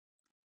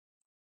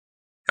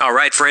All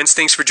right, friends,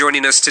 thanks for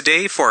joining us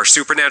today for our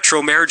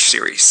Supernatural Marriage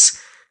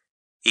series.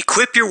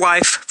 Equip your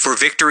wife for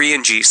victory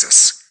in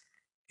Jesus,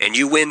 and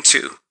you win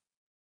too.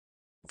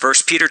 1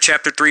 Peter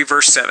chapter 3,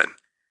 verse 7.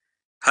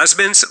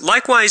 Husbands,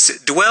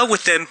 likewise dwell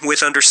with them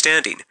with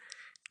understanding,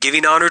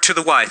 giving honor to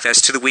the wife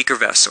as to the weaker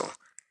vessel,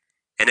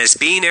 and as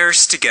being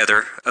heirs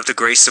together of the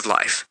grace of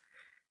life,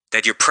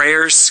 that your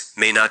prayers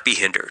may not be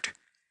hindered.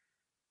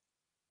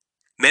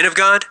 Men of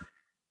God,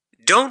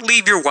 don't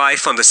leave your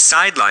wife on the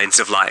sidelines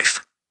of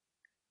life.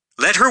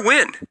 Let her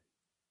win.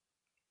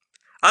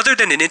 Other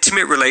than an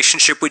intimate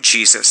relationship with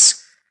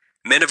Jesus,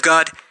 men of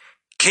God,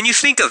 can you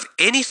think of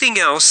anything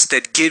else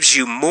that gives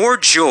you more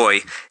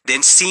joy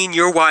than seeing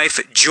your wife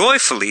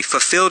joyfully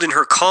fulfilled in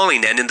her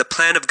calling and in the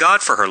plan of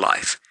God for her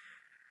life?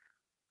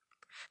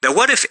 Now,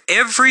 what if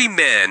every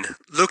man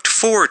looked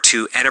forward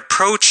to and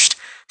approached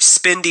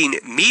spending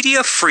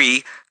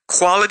media-free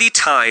quality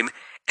time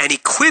and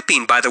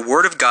equipping by the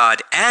Word of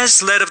God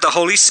as led of the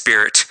Holy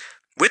Spirit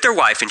with their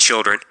wife and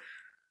children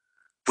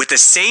with the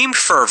same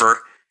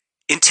fervor,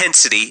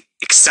 intensity,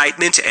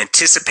 excitement,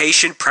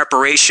 anticipation,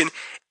 preparation,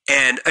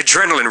 and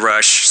adrenaline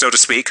rush, so to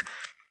speak,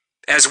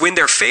 as when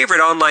their favorite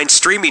online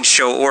streaming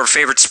show or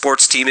favorite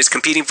sports team is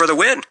competing for the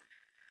win?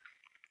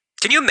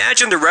 Can you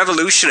imagine the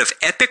revolution of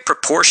epic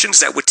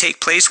proportions that would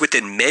take place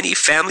within many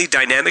family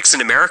dynamics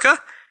in America?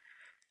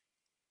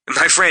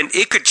 My friend,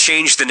 it could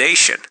change the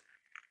nation.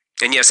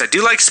 And yes, I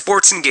do like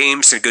sports and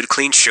games and good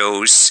clean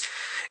shows,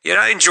 yet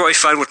I enjoy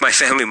fun with my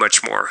family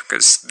much more,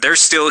 because they're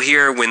still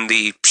here when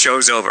the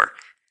show's over.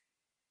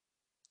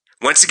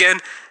 Once again,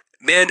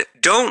 men,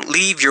 don't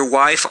leave your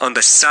wife on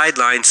the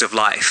sidelines of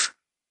life.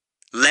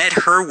 Let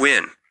her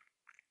win.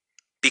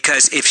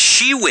 Because if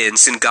she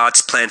wins in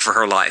God's plan for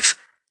her life,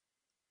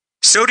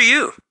 so do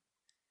you.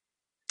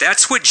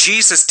 That's what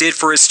Jesus did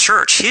for his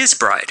church, his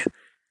bride.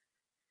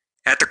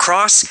 At the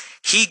cross,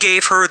 he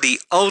gave her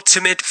the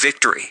ultimate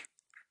victory.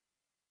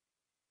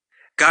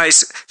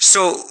 Guys,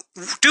 so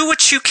do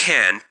what you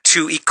can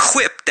to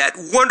equip that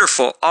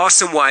wonderful,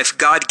 awesome wife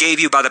God gave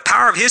you by the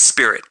power of his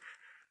Spirit.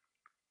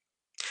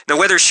 Now,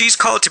 whether she's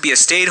called to be a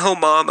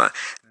stay-at-home mom, a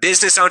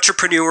business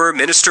entrepreneur,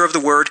 minister of the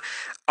word,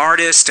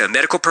 artist, a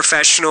medical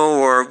professional,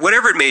 or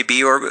whatever it may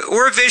be,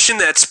 or a vision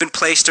that's been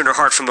placed in her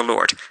heart from the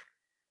Lord,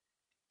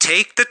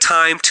 take the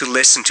time to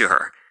listen to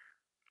her.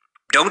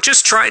 Don't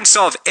just try and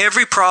solve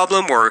every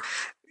problem or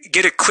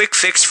get a quick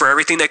fix for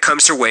everything that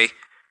comes her way.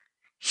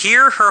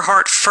 Hear her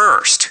heart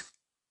first,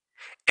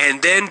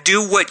 and then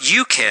do what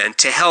you can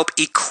to help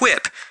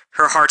equip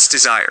her heart's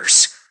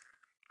desires.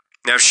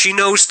 Now, if she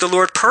knows the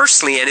Lord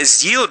personally and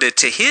is yielded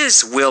to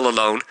his will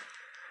alone,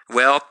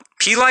 well,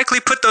 he likely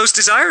put those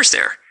desires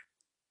there.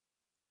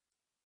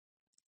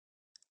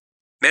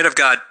 Men of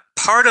God,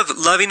 part of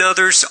loving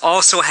others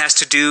also has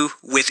to do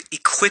with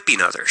equipping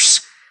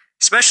others,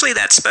 especially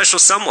that special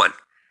someone.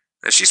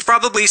 Now, she's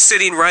probably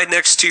sitting right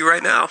next to you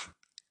right now.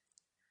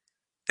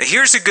 Now,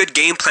 here's a good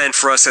game plan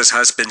for us as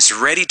husbands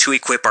ready to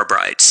equip our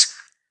brides.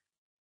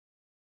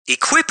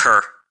 Equip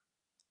her,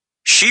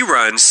 she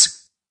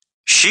runs,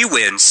 she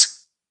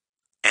wins,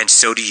 and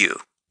so do you.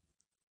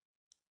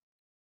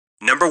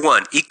 Number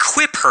one,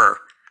 equip her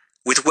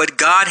with what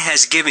God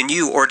has given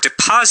you or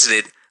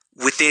deposited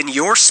within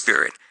your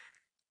spirit,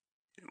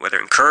 whether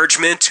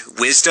encouragement,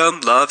 wisdom,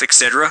 love,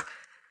 etc.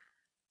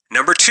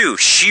 Number two,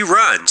 she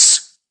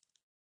runs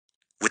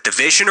with the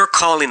vision or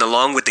calling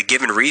along with the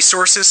given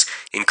resources,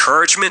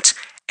 encouragement,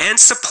 and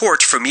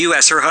support from you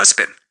as her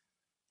husband.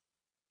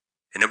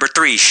 And number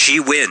three, she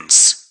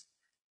wins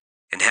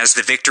and has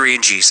the victory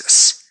in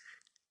Jesus.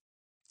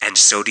 And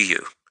so do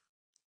you.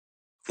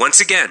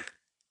 Once again,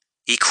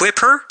 equip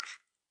her,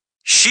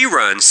 she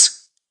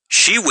runs,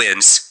 she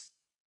wins,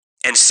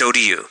 and so do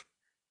you.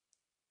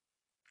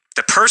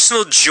 The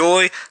personal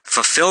joy,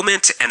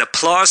 fulfillment, and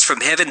applause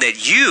from heaven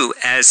that you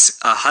as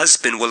a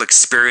husband will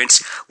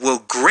experience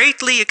will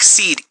greatly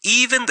exceed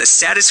even the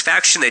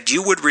satisfaction that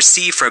you would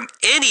receive from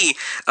any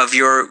of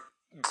your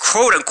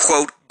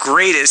quote-unquote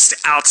greatest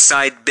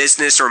outside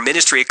business or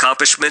ministry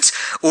accomplishments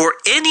or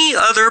any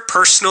other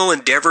personal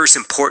endeavors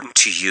important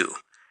to you.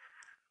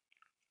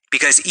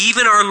 Because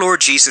even our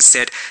Lord Jesus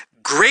said,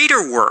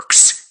 "Greater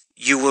works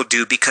you will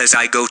do because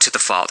I go to the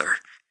Father."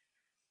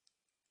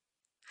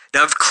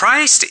 Now, if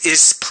Christ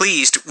is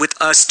pleased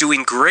with us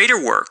doing greater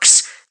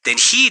works than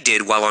he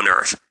did while on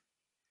earth,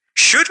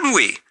 shouldn't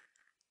we,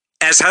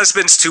 as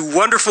husbands to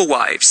wonderful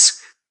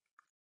wives,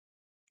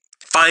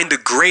 find the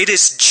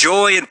greatest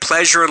joy and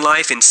pleasure in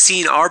life in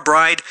seeing our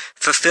bride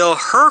fulfill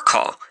her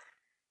call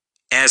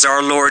as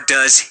our Lord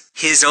does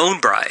his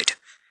own bride?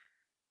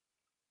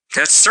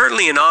 That's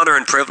certainly an honor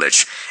and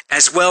privilege,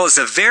 as well as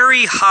a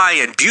very high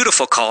and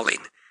beautiful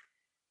calling,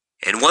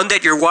 and one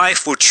that your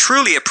wife will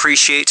truly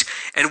appreciate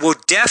and will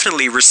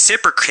definitely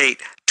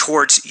reciprocate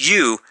towards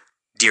you,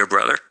 dear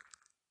brother.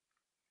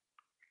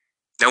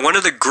 Now, one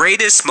of the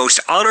greatest, most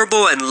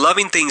honorable and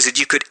loving things that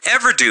you could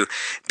ever do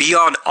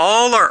beyond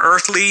all our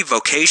earthly,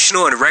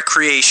 vocational, and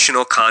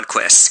recreational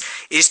conquests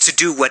is to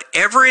do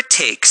whatever it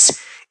takes,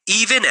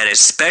 even and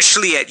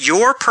especially at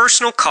your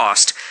personal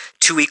cost,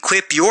 to to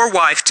equip your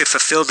wife to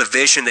fulfill the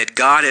vision that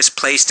God has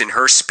placed in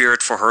her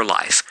spirit for her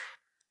life.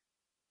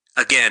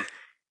 Again,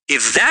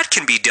 if that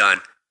can be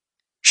done,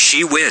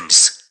 she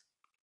wins.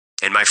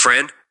 And my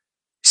friend,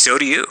 so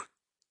do you.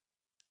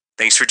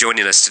 Thanks for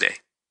joining us today.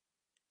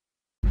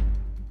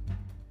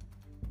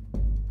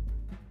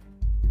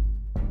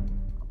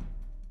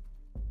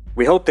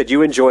 We hope that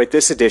you enjoyed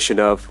this edition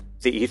of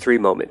The E3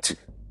 Moment.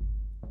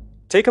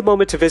 Take a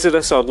moment to visit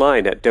us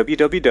online at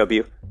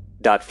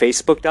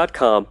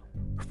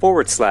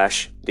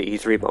www.facebook.com/The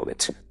E3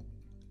 Moment.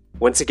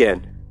 Once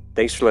again,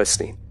 thanks for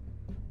listening.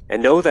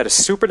 And know that a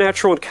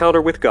supernatural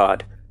encounter with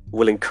God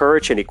will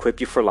encourage and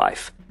equip you for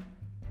life.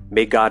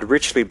 May God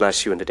richly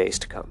bless you in the days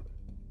to come.